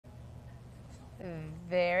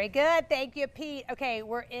Very good. Thank you, Pete. Okay,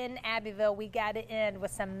 we're in Abbeville. We got to end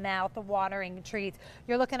with some mouth-watering treats.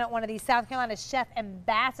 You're looking at one of these South Carolina Chef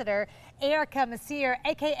Ambassador, Erica Messier,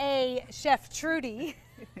 a.k.a. Chef Trudy.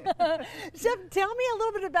 Chef, tell me a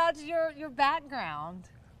little bit about your background.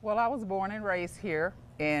 Well, I was born and raised here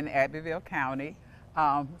in Abbeville County.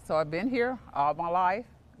 So I've been here all my life,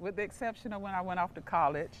 with the exception of when I went off to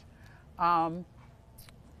college.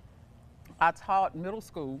 I taught middle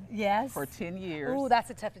school for 10 years. Ooh, that's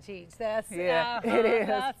a tough to teach. It is.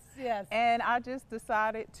 Yes. And I just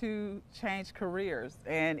decided to change careers,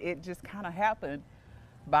 and it just kind of happened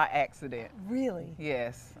by accident. Really?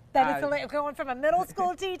 Yes. That is going from a middle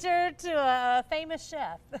school teacher to a famous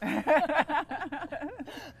chef.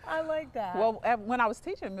 I like that. Well, when I was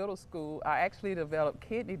teaching middle school, I actually developed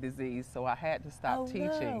kidney disease, so I had to stop teaching.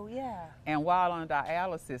 No, yeah. And while on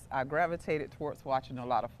dialysis, I gravitated towards watching a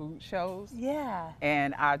lot of food shows. Yeah.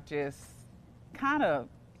 And I just kind of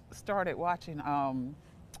started watching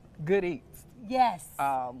Good Eats. Yes.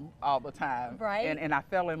 All the time. Right. And I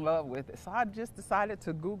fell in love with it. So I just decided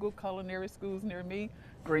to Google culinary schools near me.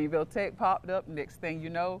 Greenville Tech popped up. Next thing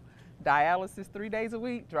you know, dialysis 3 days a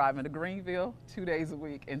week, driving to Greenville 2 days a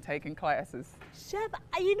week and taking classes. Chef,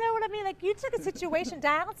 you know what I mean? Like, you took a situation,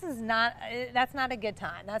 dialysis is not, that's not a good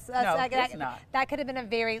time. That's no, like, it's not. That could have been a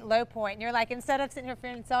very low point. And you're like, instead of sitting here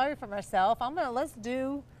feeling sorry for myself, let's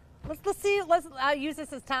use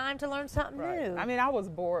this as time to learn something new. I mean, I was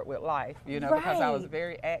bored with life, you know, because I was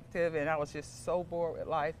very active and I was just so bored with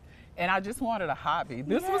life. And I just wanted a hobby.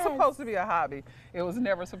 This was supposed to be a hobby. It was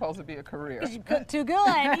never supposed to be a career. You cooked too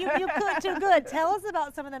good. You cooked too good. Tell us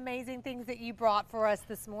about some of the amazing things that you brought for us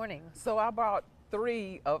this morning. So I brought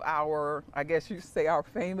 3 of our, I guess you say, our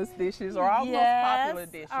famous dishes, or our most popular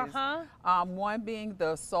dishes. One being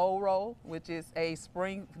the soul roll, which is a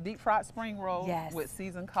deep fried spring roll with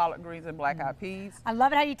seasoned collard greens and black eyed peas. I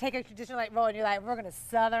love it how you take a traditional roll and you're like, we're going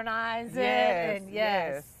to southernize it.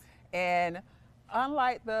 Yes. And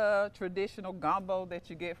unlike the traditional gumbo that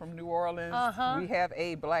you get from New Orleans, we have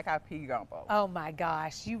a black eyed pea gumbo. Oh my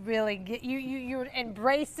gosh, you really get you're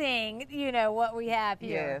embracing, you know, what we have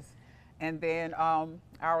here. Yes. And then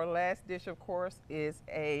our last dish, of course, is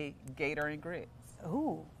a gator and grits.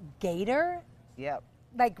 Ooh, gator? Yep.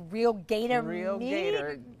 Like real gator real meat?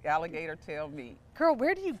 Gator, alligator tail meat. Girl,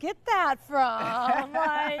 where do you get that from?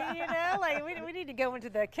 Like, you know, like we need to go into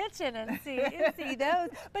the kitchen and see those.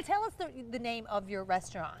 But tell us the name of your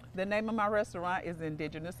restaurant. The name of my restaurant is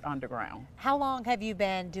Indigenous Underground. How long have you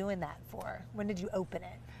been doing that for? When did you open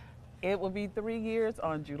it? It will be 3 years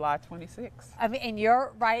on July 26th. I mean, and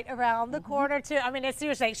you're right around the corner too. I mean, it's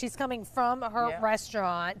seriously, like, she's coming from her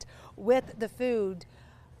restaurant with the food.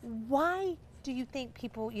 Why do you think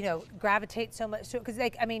people, you know, gravitate so much to it? Because,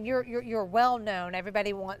 like, I mean, you're well known.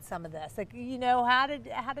 Everybody wants some of this. Like, you know, how did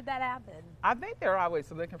that happen? I think they're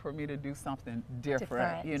always looking for me to do something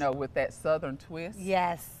different. You know, with that Southern twist.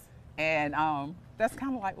 Yes. And that's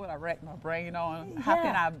kind of like what I racked my brain on. How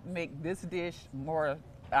can I make this dish more,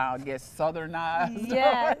 I guess, Southernized?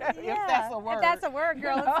 Yeah, if that's a word. If that's a word,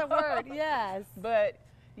 girl, it's a word, yes. But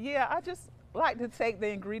yeah, I just like to take the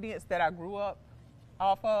ingredients that I grew up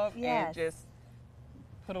off of and just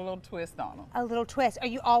put a little twist on them. A little twist. Are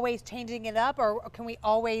you always changing it up, or can we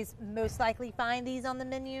always most likely find these on the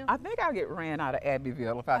menu? I think I'll get ran out of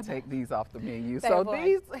Abbeville if I take these off the menu. So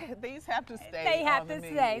these have to stay. They have to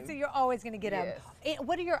stay. So you're always going to get them.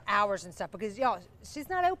 What are your hours and stuff? Because y'all, she's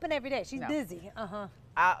not open every day. She's busy.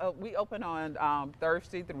 We open on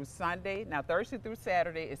Thursday through Sunday. Now Thursday through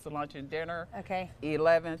Saturday it's the lunch and dinner.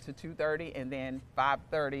 11 to 2:30, and then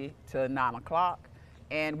 5:30 to 9 o'clock.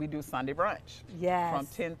 And we do Sunday brunch from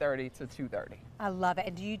 10:30 to 2:30. I love it.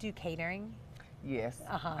 And do you do catering? Yes,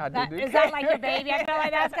 I do catering. Is that like your baby? I feel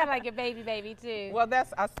like that's kind of like your baby too. Well,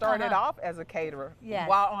 I started off as a caterer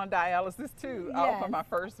while on dialysis too. I opened my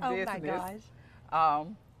first business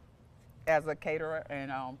as a caterer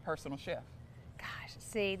and personal chef. Gosh,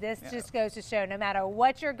 see, this just goes to show no matter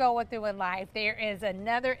what you're going through in life, there is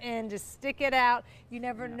another end. Just stick it out. You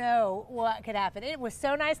never know what could happen. It was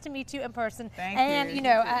so nice to meet you in person. Thank you. And, you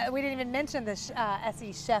know, we didn't even mention the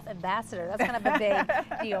SE Chef Ambassador. That's kind of a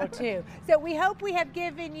big deal, too. So we hope we have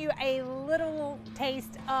given you a little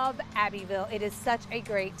taste of Abbeville. It is such a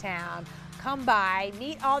great town. Come by,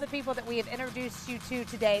 meet all the people that we have introduced you to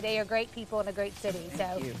today. They are great people in a great city.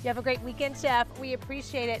 Thank you. You have a great weekend, Chef. We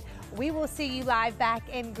appreciate it. We will see you live back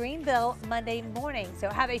in Greenville Monday morning. So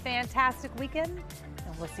have a fantastic weekend,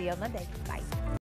 and we'll see you on Monday. Bye.